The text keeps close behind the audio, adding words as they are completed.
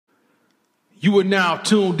You are now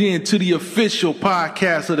tuned in to the official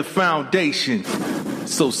podcast of the Foundation.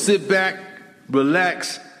 So sit back,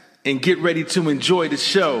 relax, and get ready to enjoy the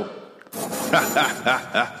show.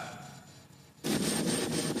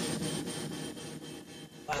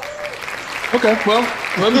 Okay, well,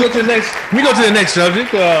 let me go to the next. We go to the next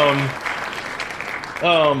subject.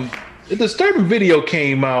 A disturbing video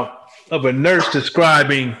came out of a nurse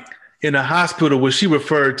describing in a hospital what she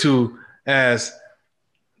referred to as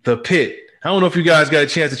the pit. I don't know if you guys got a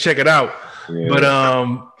chance to check it out, but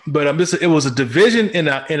it was a division in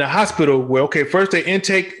a hospital where, okay, first they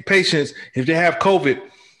intake patients. If they have COVID,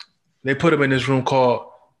 they put them in this room called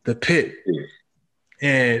the pit.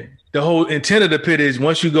 And the whole intent of the pit is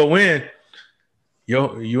once you go in,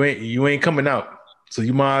 you ain't coming out. So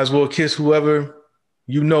you might as well kiss whoever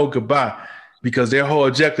you know goodbye, because their whole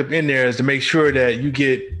objective in there is to make sure that you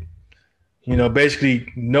get,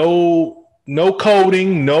 basically no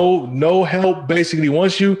coding, no help. Basically,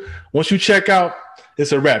 once you check out,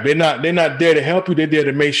 it's a wrap. They're not there to help you. They're there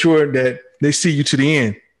to make sure that they see you to the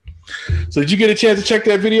end. So did you get a chance to check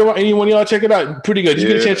that video out? Anyone of y'all check it out? Pretty good. Did you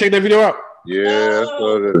get a chance to check that video out? Yeah, I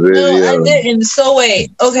saw the video. No, I didn't. So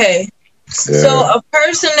wait, okay. Yeah. So a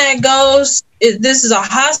person that goes, this is a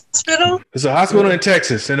hospital? It's a hospital in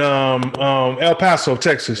Texas, in El Paso,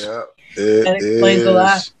 Texas. Yeah, that explains a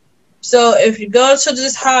lot. So if you go to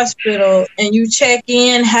this hospital and you check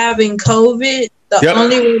in having COVID, the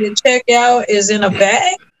only way to check out is in a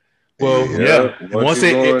bag? Well, yeah. Once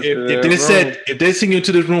if they send you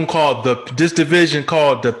into this room called this division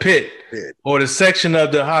called the pit, or the section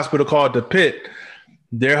of the hospital called the pit,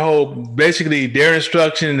 their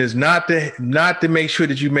instruction is not to make sure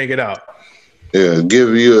that you make it out. Yeah,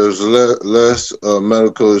 give you as less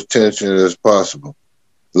medical attention as possible.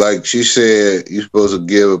 Like she said, you're supposed to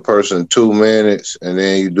give a person 2 minutes, and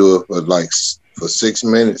then you do it for 6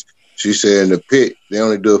 minutes. She said in the pit, they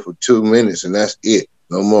only do it for 2 minutes, and that's it,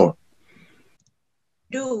 no more.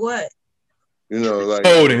 Do what? Like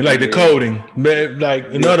coding, like the coding. Like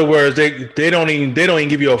in other words, they don't even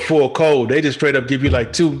give you a full code. They just straight up give you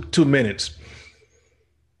like two minutes.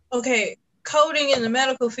 Okay, coding in the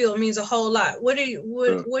medical field means a whole lot. What are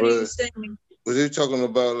you saying? Was he talking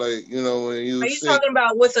about when you? Are you talking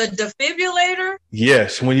about with a defibrillator?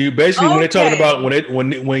 Yes, when they're talking about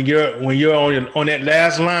when you're on that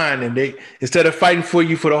last line, and they, instead of fighting for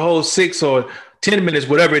you for the whole 6 or 10 minutes,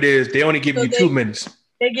 whatever it is, they only give you 2 minutes.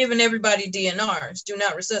 They're giving everybody DNRs, do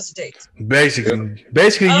not resuscitate. Basically,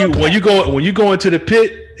 when you go into the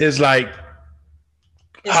pit, it's like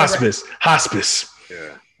it's hospice.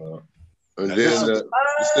 Yeah. And then you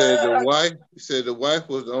said the wife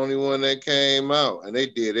was the only one that came out, and they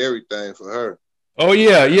did everything for her. Oh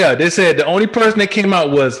yeah. They said the only person that came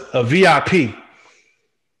out was a VIP.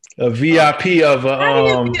 A VIP of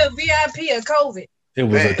How do you be a VIP of COVID?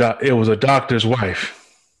 It was a doctor's wife.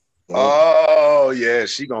 Oh yeah,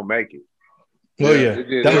 she gonna make it. Oh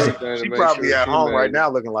yeah, she probably at home right now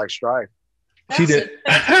looking like Strife. She did.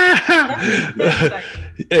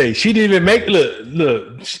 Hey, she didn't even make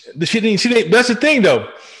look. She didn't. That's the thing though.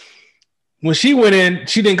 When she went in,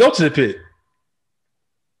 she didn't go to the pit.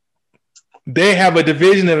 They have a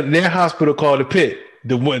division of their hospital called the pit.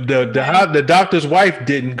 The doctor's wife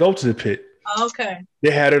didn't go to the pit. Okay.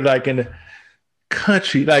 They had her like in the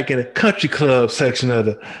country club section of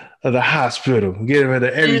the hospital, getting her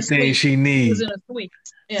everything she needs. She was in a suite.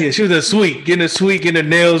 Yeah, she was in a suite, getting her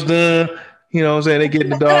nails done. You know what I'm saying? They getting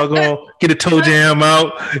the dog on, get the toe jam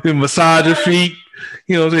out, massage her feet.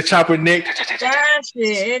 You know, they chop her neck. That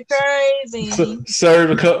shit crazy.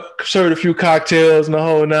 Serve a few cocktails and the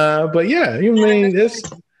whole nine. But yeah,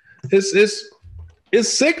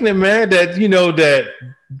 it's sickening, man. That that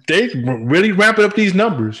they really ramping up these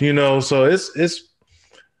numbers. So it's.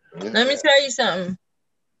 Let me tell you something.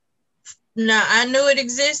 Now, I knew it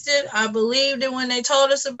existed. I believed it when they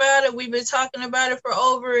told us about it. We've been talking about it for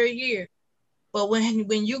over a year. But when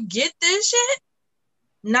you get this shit,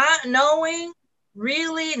 not knowing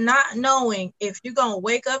if you're going to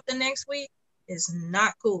wake up the next week, is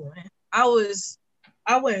not cool, man. I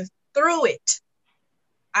went through it.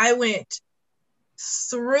 I went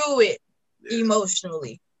through it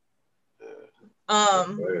emotionally.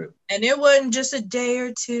 And it wasn't just a day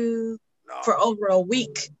or two, for over a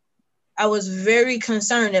week. I was very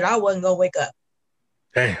concerned that I wasn't going to wake up.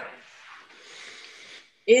 Damn.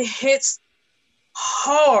 It hits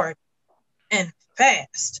hard and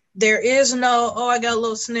fast. There is no, I got a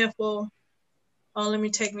little sniffle. Oh, let me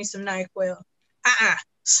take me some NyQuil.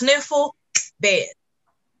 Sniffle, bed.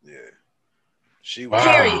 Yeah. She was.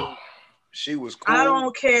 Period. She was cool. I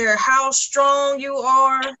don't care how strong you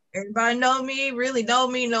are. Everybody know me, really know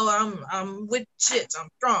me, know I'm with shits. I'm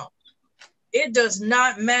strong. It does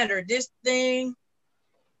not matter. This thing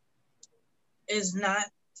is not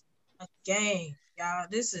a game, y'all.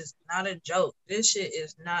 This is not a joke. This shit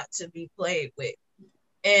is not to be played with.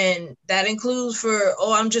 And that includes for,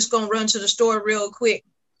 I'm just going to run to the store real quick.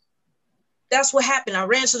 That's what happened. I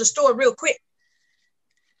ran to the store real quick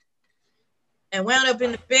and wound up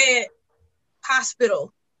in the bed,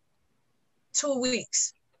 hospital, 2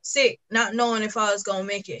 weeks, sick, not knowing if I was going to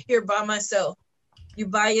make it. Here by myself. You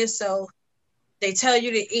by yourself. They tell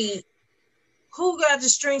you to eat. Who got the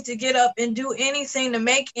strength to get up and do anything to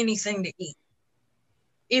make anything to eat?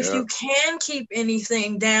 If you can keep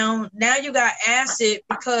anything down, now you got acid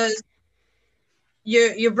because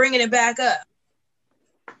you're bringing it back up.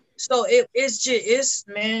 So it's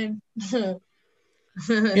man.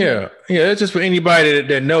 Yeah. It's just for anybody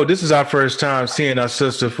that know. This is our first time seeing our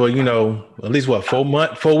sister for at least 4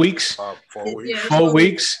 weeks. 4 weeks. Yeah, 4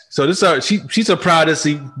 weeks. So this she's so proud to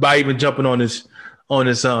see by even jumping on this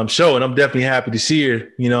show, and I'm definitely happy to see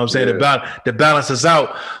her. You know what I'm saying? About to balance us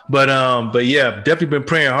out. But yeah, definitely been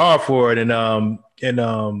praying hard for it, and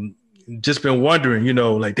just been wondering,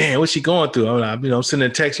 like, damn, what's she going through? I'm sending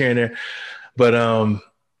a text here and there. But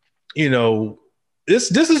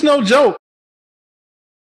this is no joke.